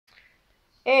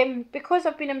Because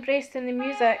I've been embraced in the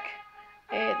music,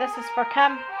 this is for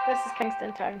Cam. This is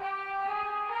Kingston Town.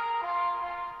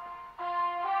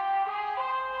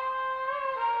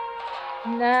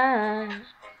 Na,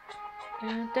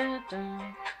 da, da, da,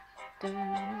 da.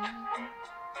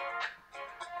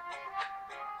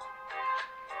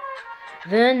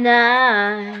 The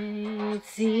night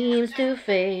seems to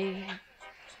fade,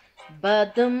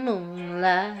 but the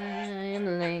moonlight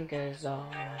lingers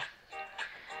on.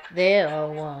 There are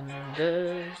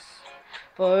wonders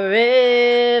for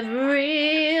everyone.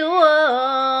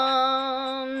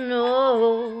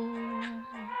 Oh,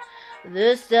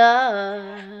 the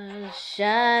stars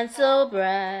shine so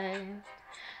bright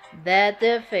that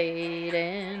they're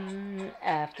fading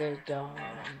after dawn.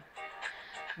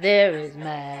 There is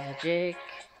magic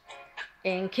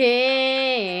in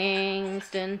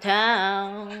Kingston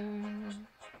Town.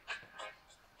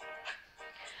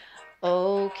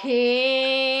 Oh,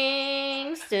 Kingston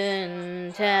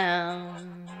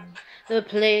Town, the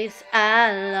place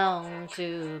I long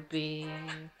to be.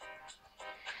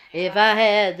 If I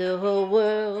had the whole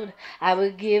world, I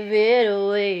would give it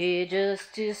away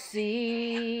just to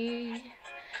see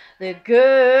the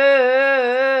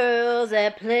girls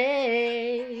that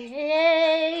play.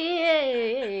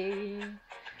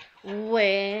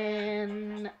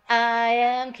 When I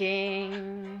am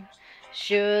king,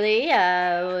 surely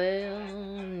I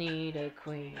will need a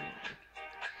queen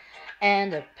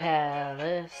and a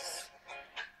palace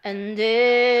and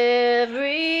everything.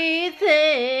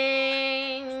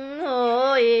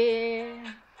 Oh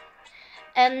yeah.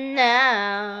 And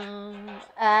now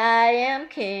I am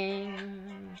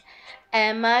king,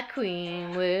 and my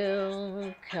queen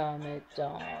will come at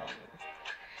dawn.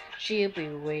 She'll be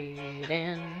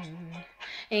waiting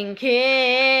in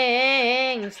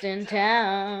Kingston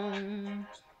Town.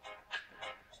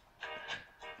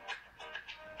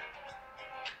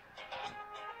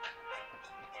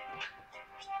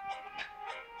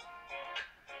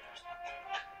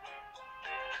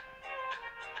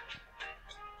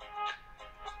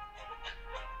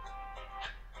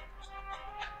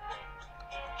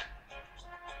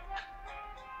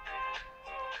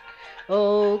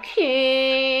 Oh,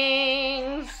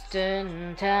 Kingston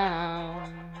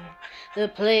Town, the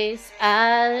place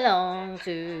I long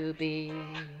to be.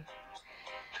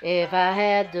 If I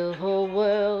had the whole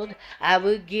world, I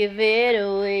would give it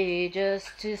away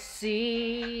just to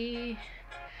see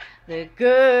the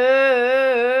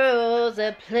girls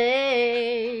that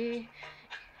play.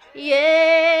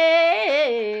 Yeah,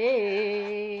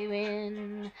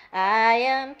 when I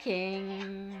am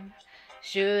king,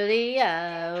 surely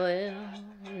I will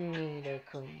need a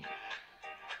queen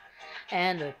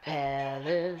and a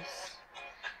palace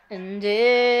and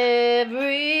everything.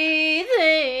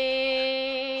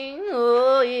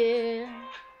 Oh yeah.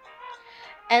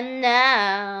 And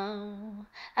now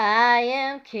I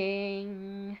am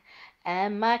king,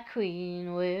 and my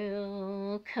queen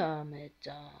will come at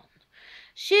dawn.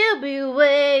 She'll be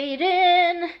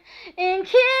waiting in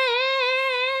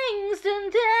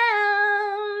Kingston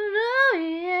Town. Oh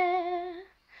yeah.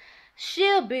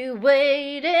 She'll be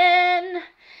waiting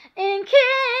in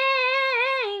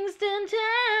Kingston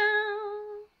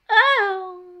Town.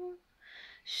 Oh,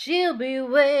 she'll be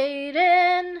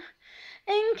waiting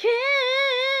in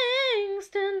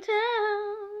Kingston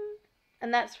Town.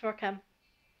 And that's for Cam.